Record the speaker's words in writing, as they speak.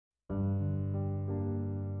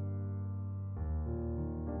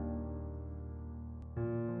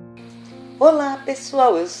Olá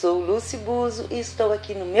pessoal, eu sou Lucy Buzo e estou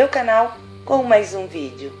aqui no meu canal com mais um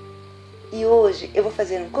vídeo. E hoje eu vou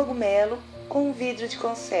fazer um cogumelo com um vidro de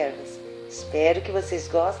conservas. Espero que vocês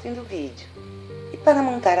gostem do vídeo. E para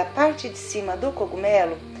montar a parte de cima do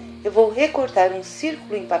cogumelo, eu vou recortar um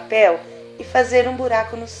círculo em papel e fazer um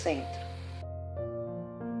buraco no centro.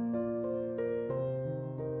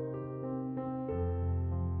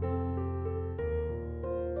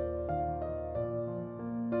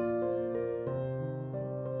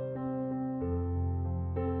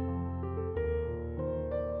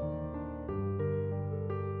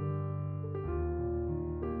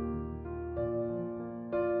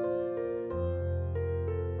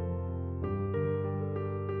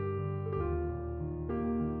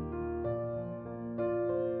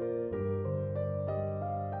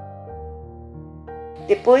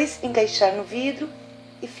 Depois encaixar no vidro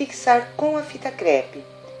e fixar com a fita crepe.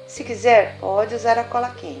 Se quiser, pode usar a cola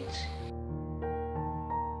quente.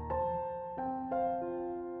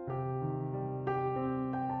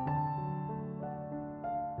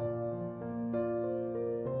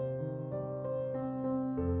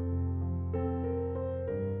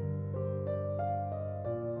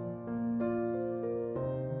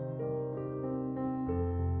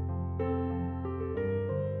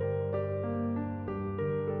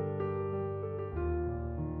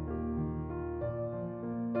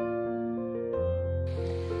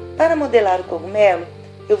 Para modelar o cogumelo,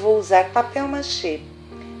 eu vou usar papel machê.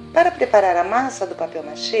 Para preparar a massa do papel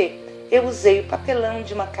machê, eu usei o papelão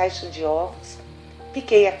de uma caixa de ovos,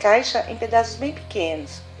 piquei a caixa em pedaços bem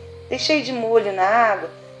pequenos, deixei de molho na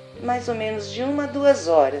água mais ou menos de 1 a 2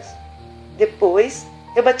 horas. Depois,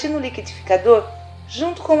 eu bati no liquidificador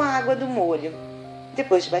junto com a água do molho.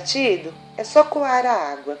 Depois de batido, é só coar a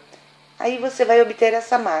água. Aí você vai obter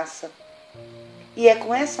essa massa. E é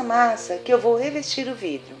com essa massa que eu vou revestir o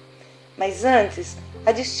vidro. Mas antes,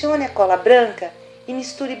 adicione a cola branca e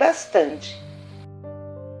misture bastante.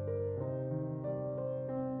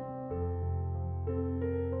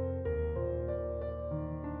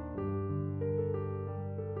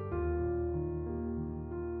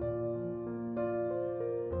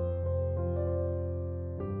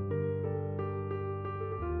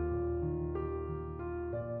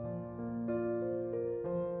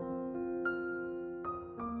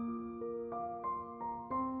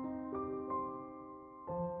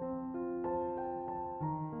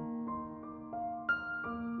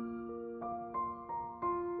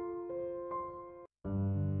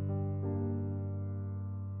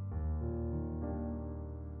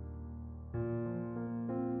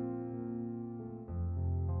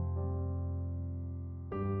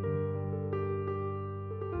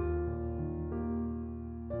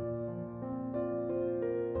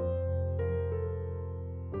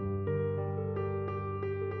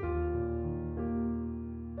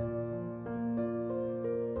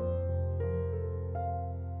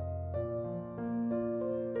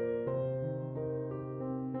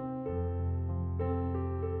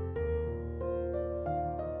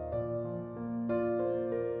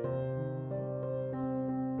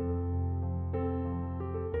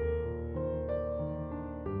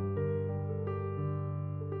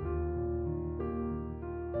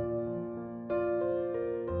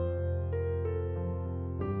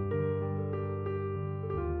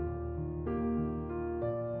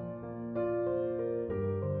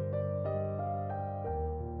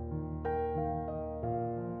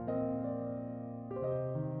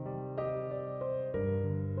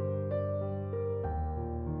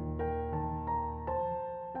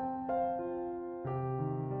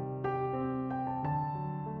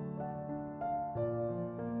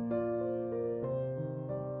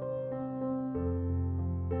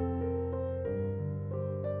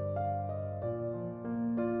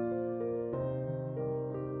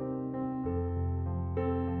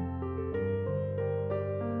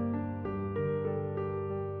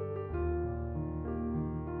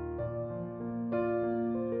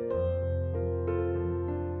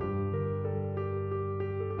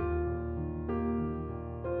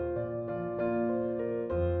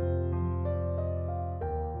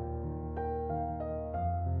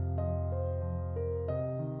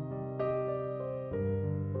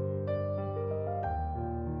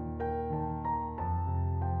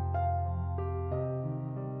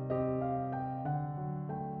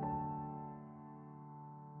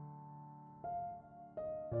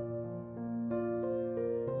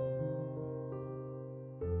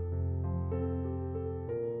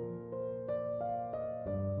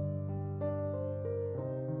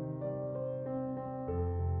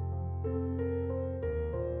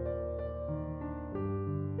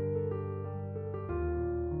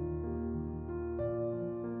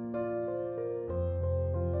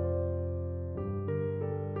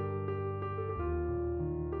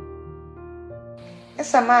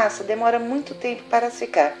 Essa massa demora muito tempo para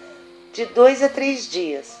secar, de 2 a 3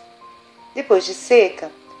 dias. Depois de seca,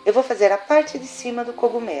 eu vou fazer a parte de cima do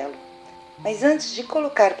cogumelo. Mas antes de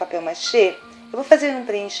colocar o papel machê, eu vou fazer um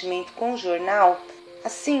preenchimento com o jornal.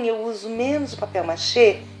 Assim eu uso menos o papel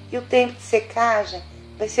machê e o tempo de secagem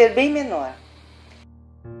vai ser bem menor.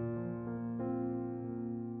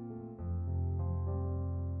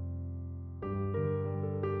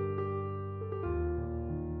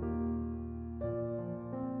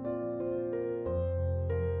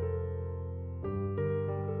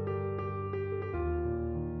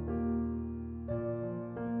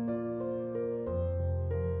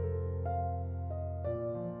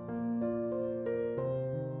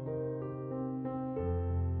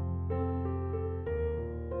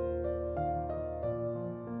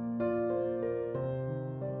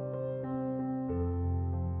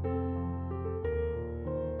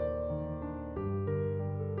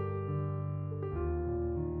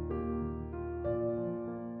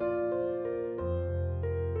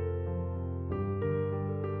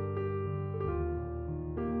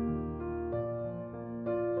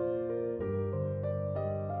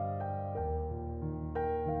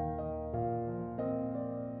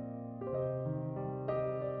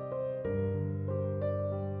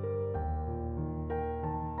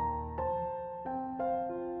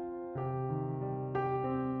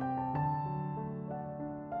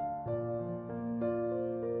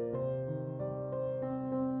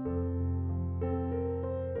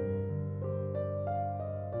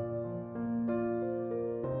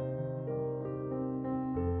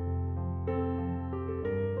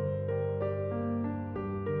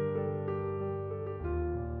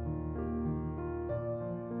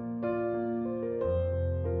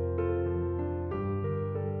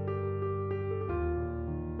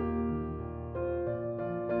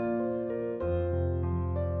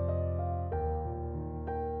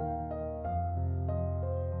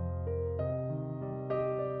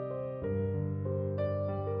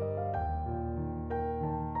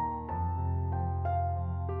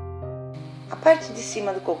 A parte de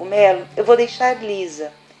cima do cogumelo eu vou deixar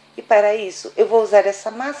lisa e para isso eu vou usar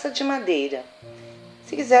essa massa de madeira.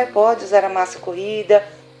 Se quiser pode usar a massa corrida,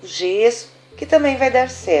 o gesso, que também vai dar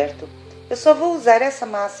certo. Eu só vou usar essa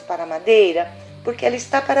massa para a madeira porque ela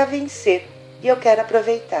está para vencer e eu quero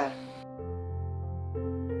aproveitar.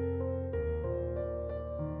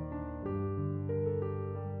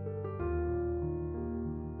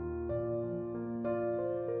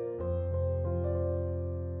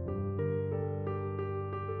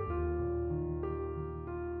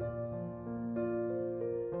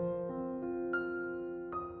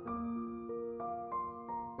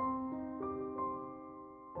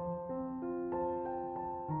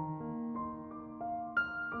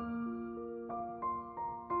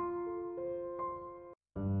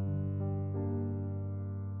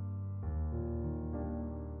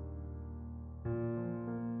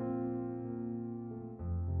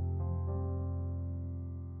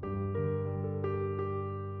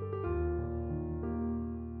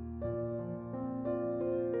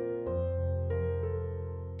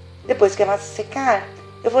 Depois que a massa secar,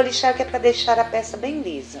 eu vou lixar que é para deixar a peça bem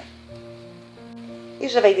lisa. E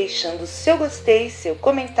já vai deixando o seu gostei, seu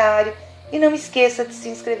comentário e não esqueça de se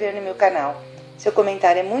inscrever no meu canal. Seu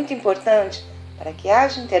comentário é muito importante para que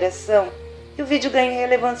haja interação e o vídeo ganhe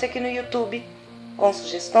relevância aqui no YouTube, com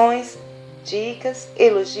sugestões, dicas,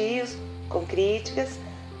 elogios, com críticas.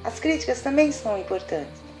 As críticas também são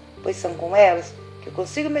importantes, pois são com elas que eu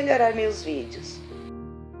consigo melhorar meus vídeos.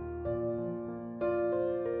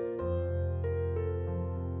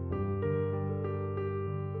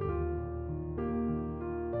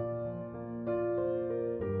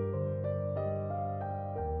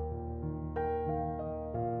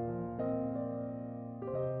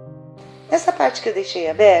 Nessa parte que eu deixei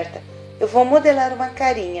aberta, eu vou modelar uma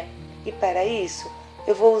carinha e para isso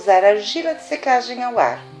eu vou usar argila de secagem ao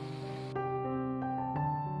ar.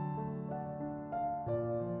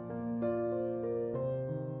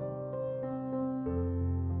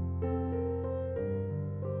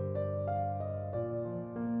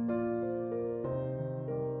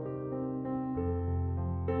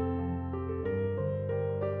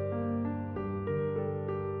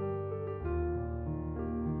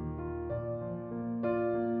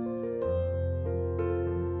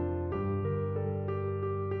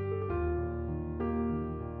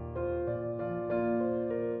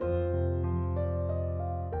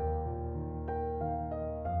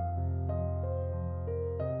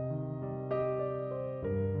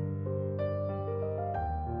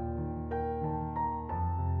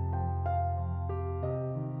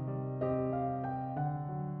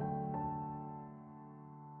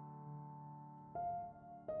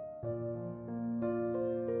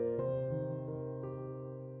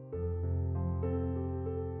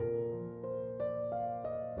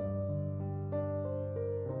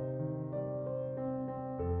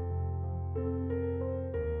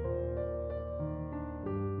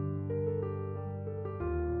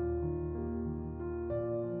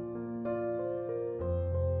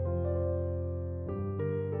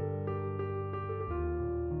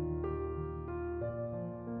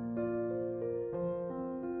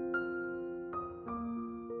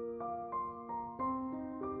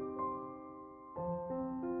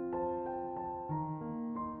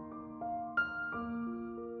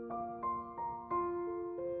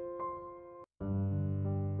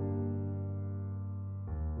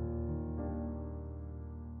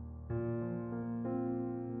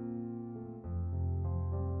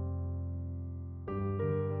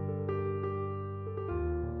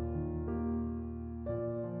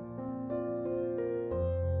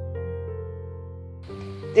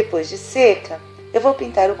 Depois de seca, eu vou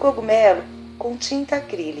pintar o cogumelo com tinta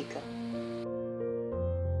acrílica.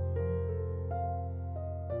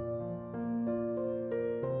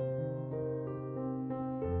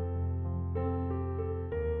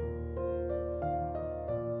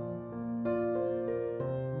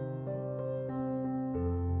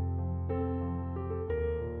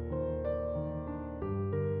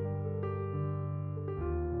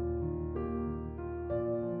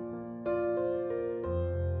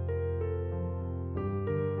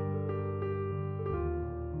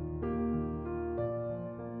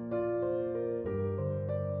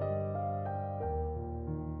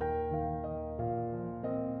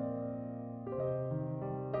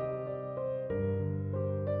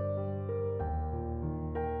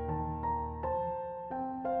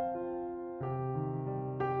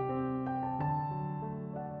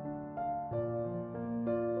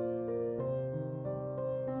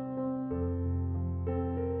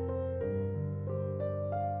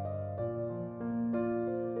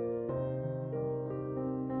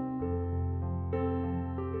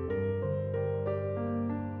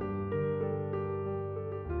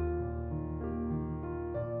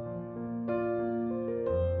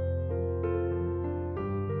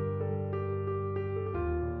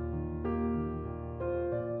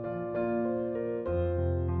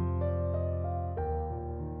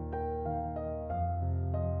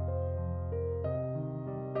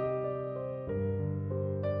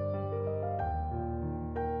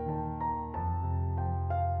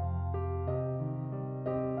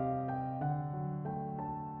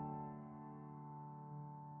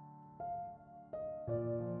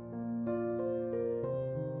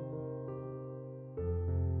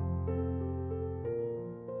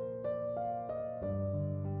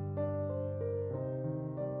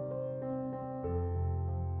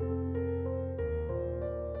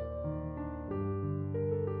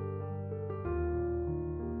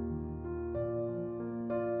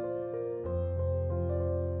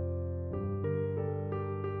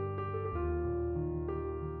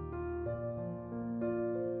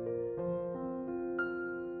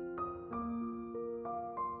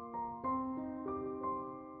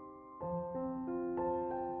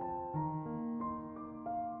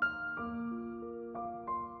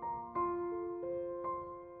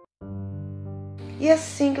 E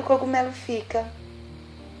assim que o cogumelo fica.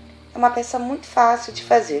 É uma peça muito fácil de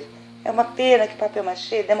fazer. É uma pena que o papel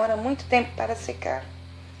machê demora muito tempo para secar.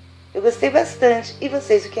 Eu gostei bastante. E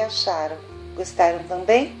vocês o que acharam? Gostaram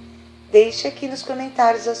também? Deixe aqui nos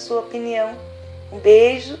comentários a sua opinião. Um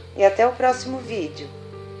beijo e até o próximo vídeo.